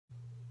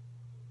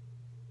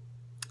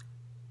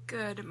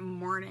Good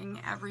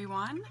morning,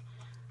 everyone.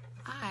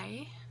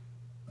 I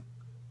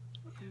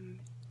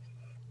am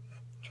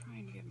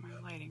trying to get my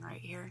lighting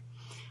right here.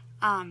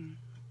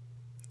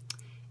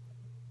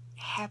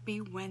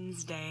 Happy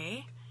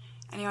Wednesday.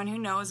 Anyone who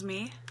knows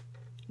me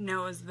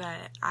knows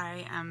that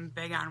I am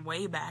big on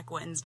Way Back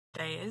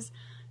Wednesdays.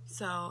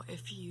 So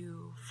if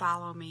you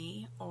follow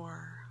me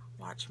or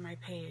watch my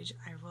page,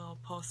 I will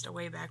post a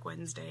Way Back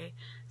Wednesday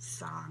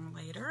song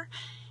later.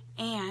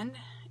 And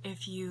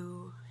if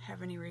you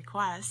have any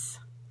requests,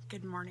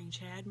 good morning,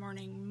 Chad.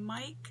 Morning,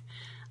 Mike.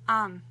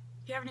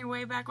 If you have any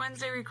Way Back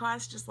Wednesday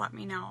requests, just let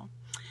me know.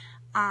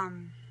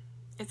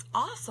 It's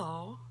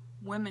also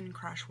Women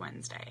Crush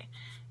Wednesday,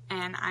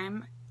 and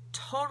I'm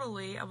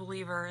totally a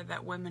believer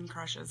that women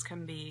crushes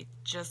can be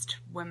just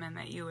women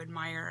that you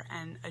admire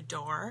and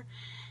adore.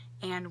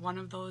 And one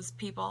of those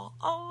people,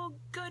 oh,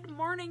 good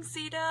morning,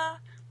 Sita,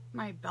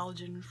 my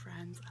Belgian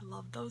friends. I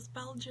love those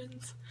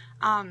Belgians.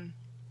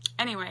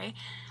 Anyway,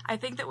 I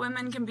think that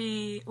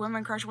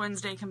Women Crush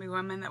Wednesday can be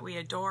women that we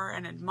adore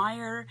and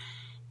admire.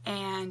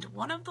 And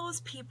one of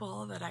those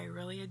people that I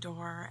really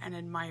adore and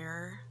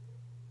admire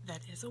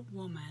that is a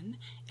woman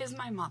is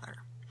my mother.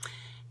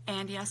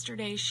 And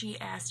yesterday she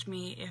asked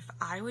me if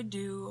I would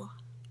do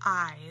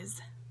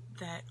eyes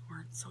that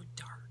weren't so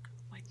dark.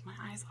 Like, my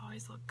eyes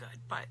always look good,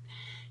 but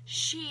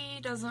she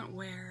doesn't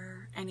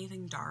wear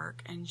anything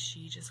dark and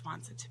she just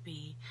wants it to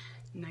be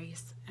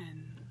nice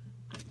and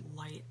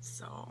light,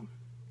 so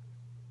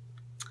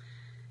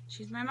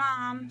she's my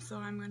mom, so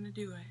I'm gonna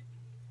do it.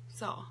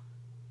 So,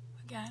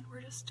 again,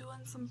 we're just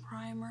doing some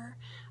primer.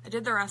 I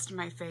did the rest of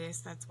my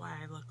face, that's why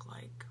I look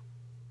like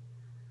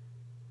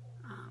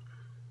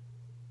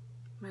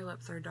my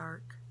lips are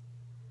dark.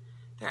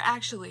 They're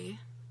actually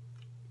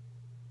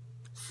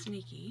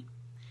Sneaky,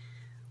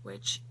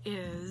 which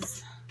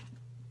is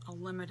a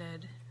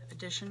limited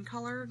edition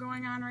color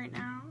going on right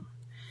now.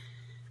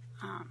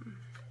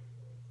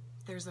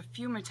 There's a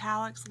few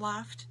metallics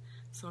left,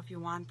 so if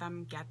you want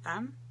them, get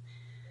them.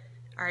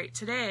 Alright,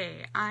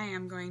 today I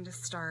am going to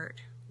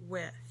start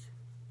with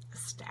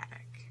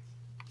Ecstatic,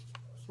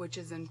 which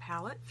is in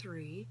palette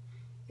 3.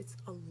 It's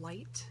a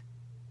light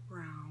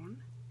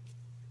brown,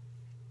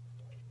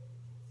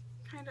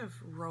 kind of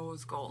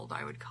rose gold,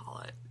 I would call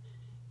it.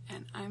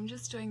 And I'm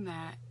just doing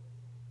that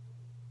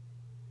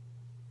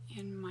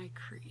in my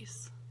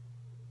crease.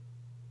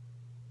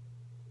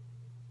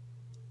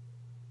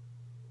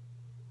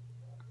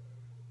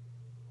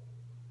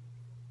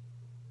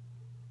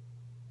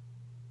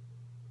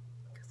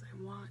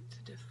 Want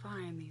to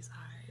define these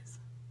eyes.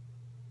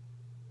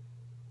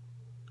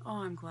 Oh,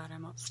 I'm glad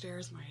I'm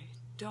upstairs. My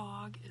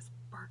dog is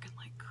barking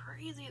like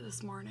crazy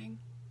this morning.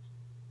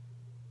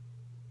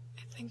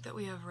 I think that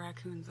we have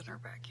raccoons in our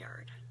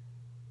backyard.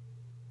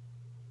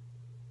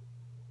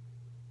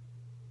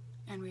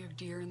 And we have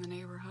deer in the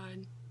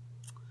neighborhood.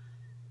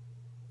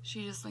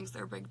 She just thinks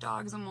they're big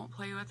dogs and won't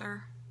play with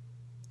her.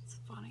 It's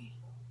funny.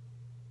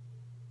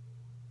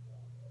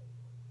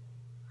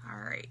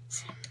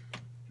 Alright.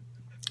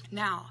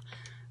 Now,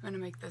 I'm going to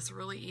make this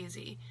really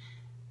easy.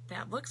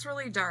 That looks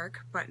really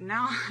dark, but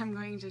now I'm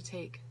going to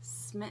take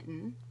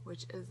Smitten,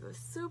 which is a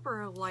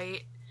super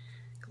light,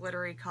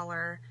 glittery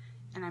color,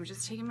 and I'm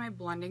just taking my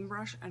blending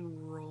brush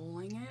and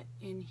rolling it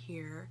in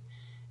here,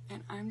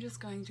 and I'm just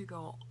going to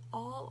go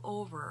all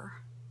over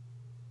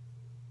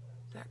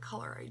that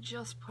color I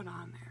just put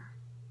on there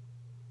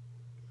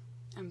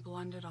and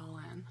blend it all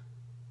in.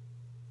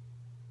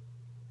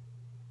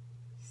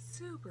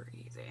 Super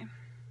easy.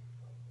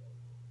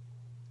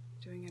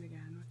 Doing it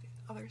again with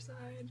the other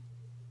side.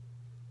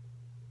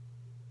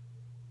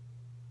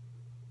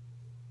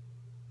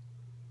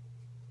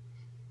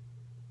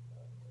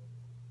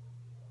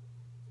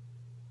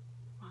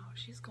 Wow,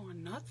 she's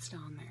going nuts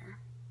down there.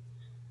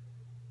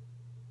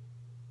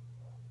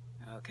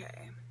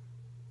 Okay.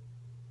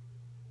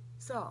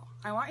 So,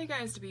 I want you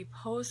guys to be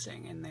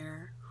posting in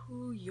there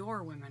who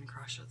your women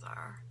crushes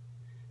are.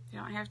 They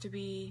don't have to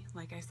be,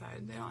 like I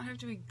said, they don't have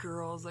to be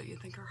girls that you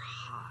think are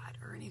hot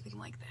or anything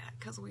like that,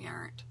 because we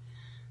aren't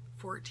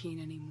 14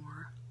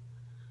 anymore.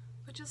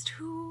 But just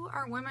who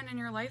are women in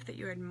your life that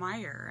you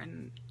admire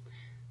and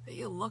that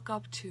you look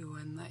up to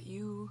and that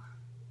you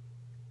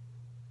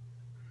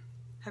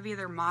have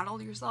either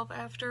modeled yourself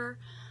after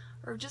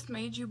or just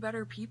made you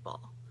better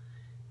people.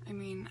 I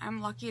mean,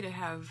 I'm lucky to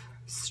have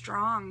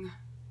strong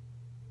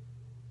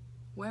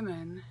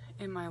women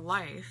in my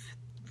life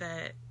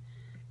that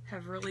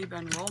have really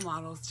been role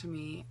models to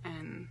me,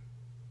 and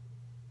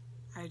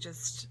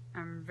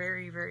I'm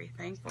very, very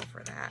thankful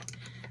for that.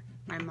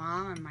 My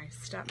mom and my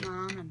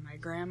stepmom and my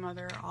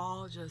grandmother,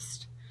 all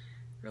just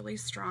really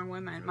strong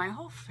women. My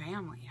whole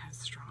family has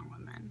strong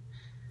women.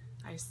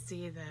 I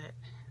see that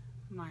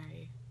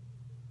my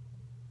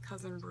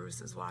cousin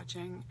Bruce is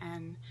watching,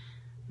 and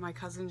my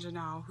cousin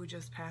Janelle, who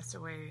just passed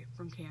away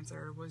from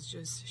cancer,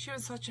 she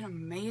was such an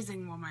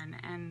amazing woman,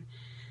 and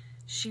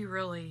she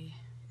really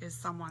is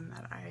someone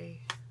that I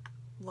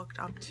looked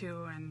up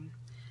to, and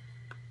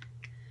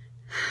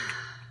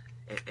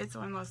it's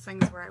one of those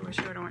things where I wish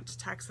I would have went to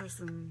Texas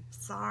and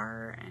saw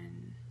her,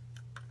 and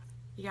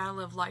You gotta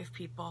live life,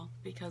 people,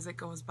 because it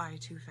goes by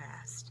too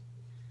fast.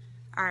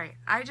 Alright,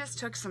 I just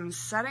took some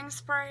setting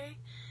spray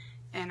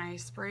and I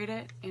sprayed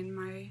it in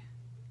my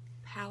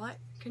palette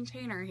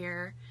container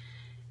here,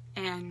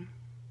 and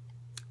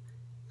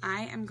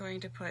I am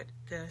going to put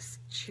this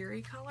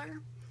cherry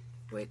color,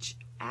 which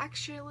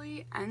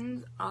actually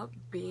ends up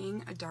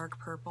being a dark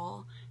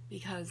purple,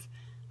 because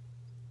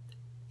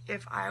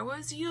if I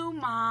was you,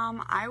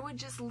 Mom, I would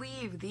just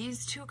leave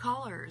these two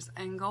colors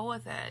and go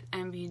with it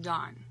and be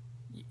done.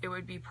 It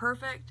would be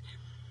perfect.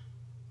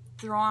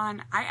 Throw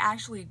on, I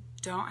actually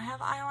don't have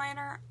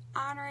eyeliner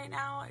on right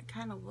now. It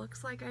kind of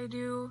looks like I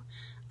do.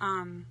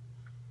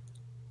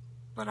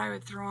 But I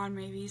would throw on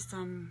maybe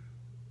some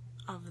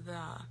of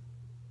the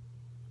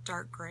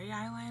dark gray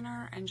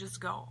eyeliner and just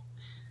go.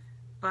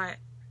 But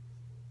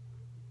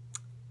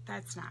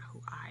that's not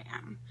who I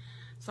am.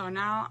 So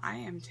now I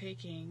am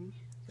taking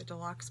the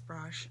deluxe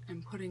brush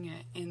and putting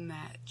it in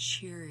that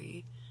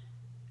cherry,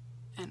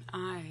 and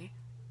I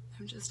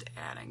am just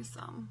adding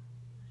some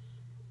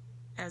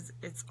as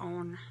its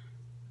own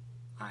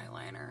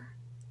eyeliner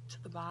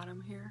to the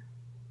bottom here.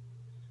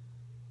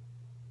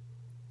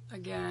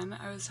 Again,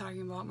 I was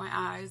talking about my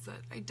eyes,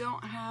 that I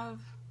don't have,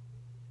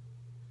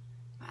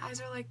 my eyes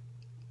are like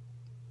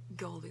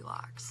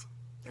Goldilocks.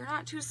 They're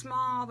not too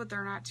small, but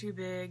they're not too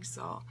big,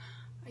 so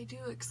I do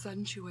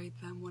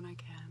accentuate them when I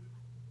can.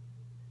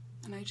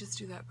 And I just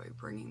do that by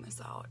bringing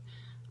this out.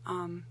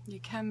 You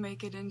can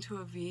make it into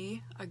a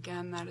V.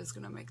 Again, that is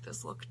going to make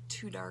this look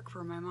too dark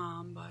for my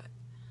mom, but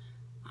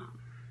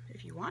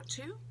if you want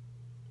to.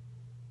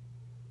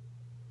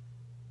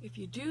 If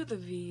you do the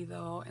V,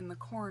 though, in the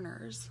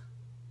corners,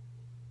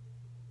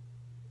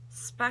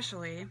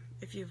 especially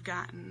if you've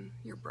gotten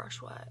your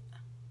brush wet,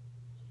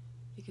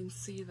 you can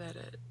see that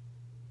it,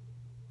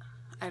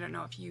 I don't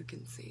know if you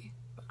can see,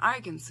 but I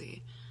can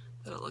see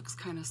that it looks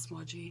kind of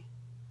smudgy.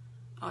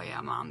 Oh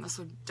yeah, Mom, this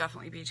would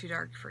definitely be too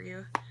dark for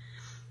you.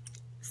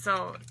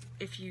 So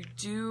if you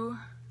do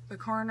the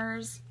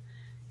corners,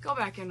 go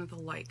back in with a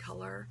light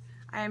color.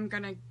 I am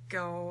gonna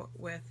go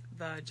with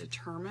the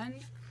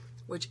Determined,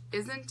 which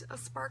isn't a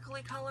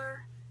sparkly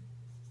color,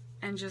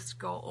 and just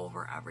go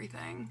over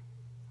everything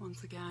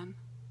once again.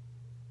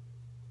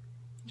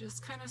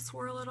 Just kind of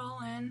swirl it all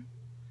in,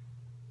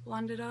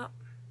 blend it up,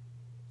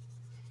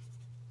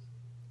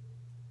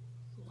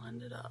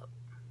 blend it up.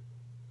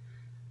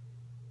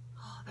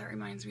 Oh, that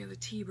reminds me of the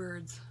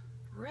T-Birds.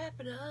 Wrap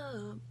it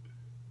up,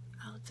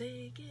 I'll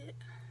take it.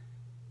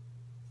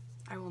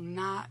 I will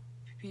not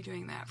be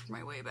doing that for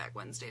my Way Back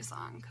Wednesday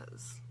song,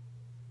 because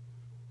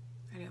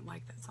I didn't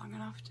like that song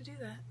enough to do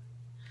that.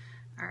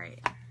 Alright.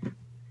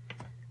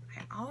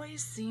 I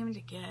always seem to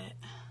get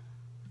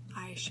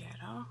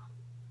eyeshadow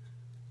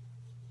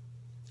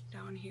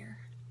down here.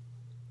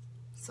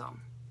 So,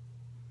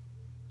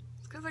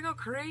 it's because I go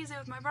crazy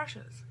with my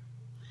brushes.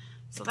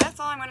 So that's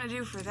all I'm going to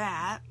do for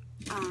that.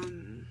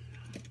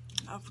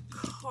 Of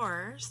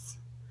course,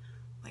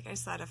 like I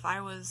said, if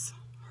I was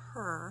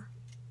her,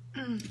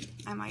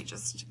 I might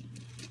just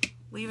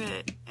leave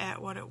it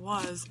at what it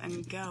was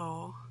and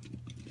go.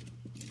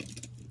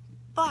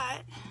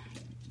 But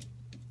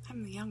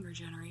I'm the younger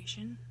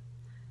generation,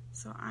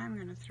 so I'm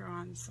going to throw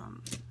on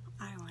some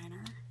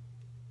eyeliner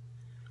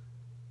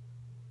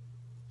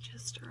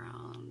just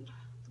around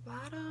the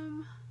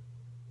bottom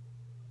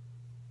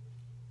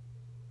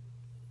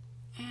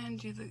and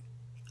do the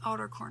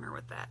outer corner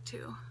with that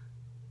too.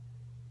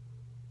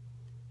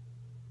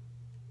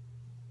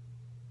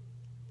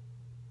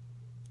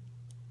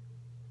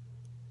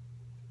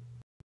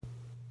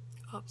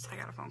 Oops, I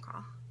got a phone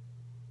call.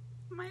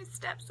 My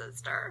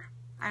stepsister.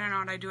 I don't know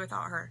what I'd do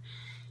without her.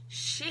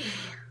 She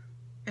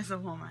is a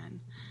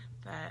woman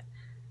that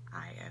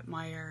I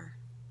admire.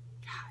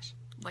 Gosh,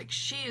 like,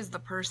 she is the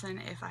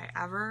person, if I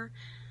ever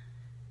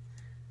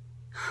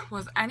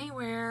was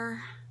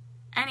anywhere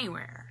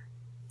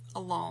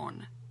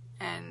alone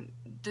and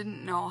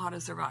didn't know how to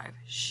survive,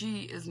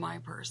 she is my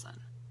person.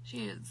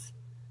 She's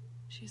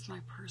my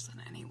person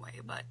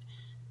anyway, but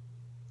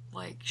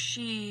like,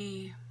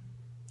 she's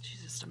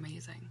just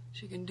amazing.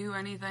 She can do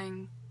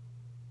anything.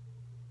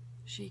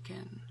 She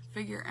can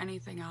figure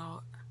anything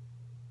out.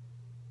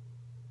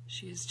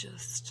 She's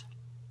just,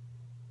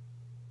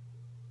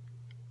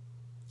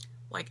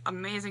 like,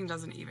 amazing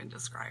doesn't even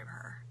describe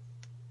her.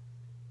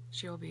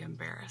 She'll be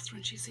embarrassed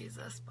when she sees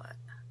this, but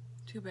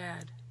too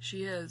bad.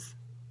 She is.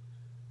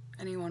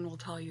 Anyone will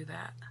tell you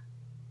that.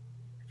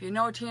 If you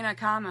know Tina,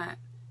 comment,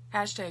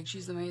 hashtag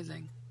she's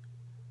amazing.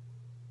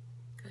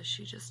 Because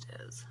she just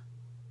is.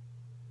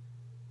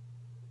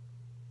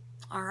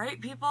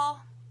 Alright, people.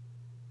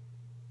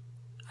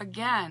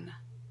 Again,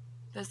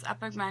 this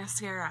Epic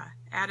Mascara,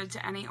 added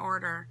to any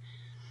order,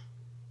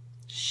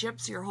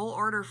 ships your whole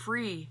order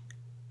free.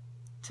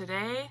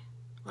 Today,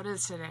 what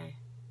is today?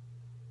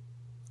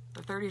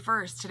 The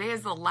 31st. Today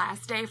is the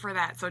last day for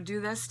that, so do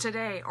this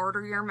today.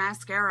 Order your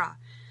mascara.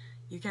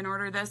 You can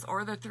order this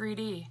or the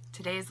 3D.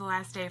 Today is the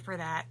last day for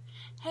that.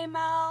 Hey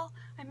Mel,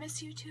 I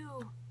miss you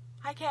too.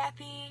 Hi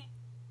Kathy.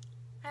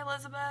 Hi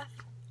Elizabeth.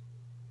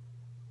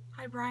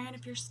 Hi Brian,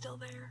 if you're still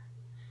there.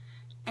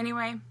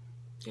 Anyway,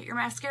 get your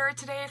mascara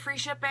today, free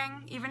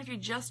shipping, even if you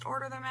just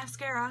order the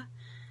mascara.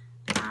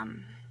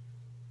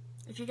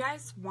 If you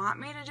guys want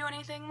me to do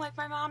anything like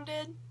my mom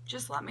did,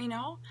 just let me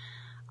know.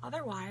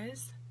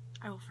 Otherwise,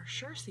 I will for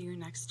sure see you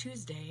next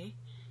Tuesday,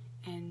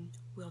 and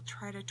we'll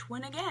try to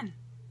twin again.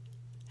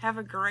 Have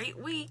a great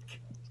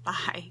week.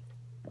 Bye.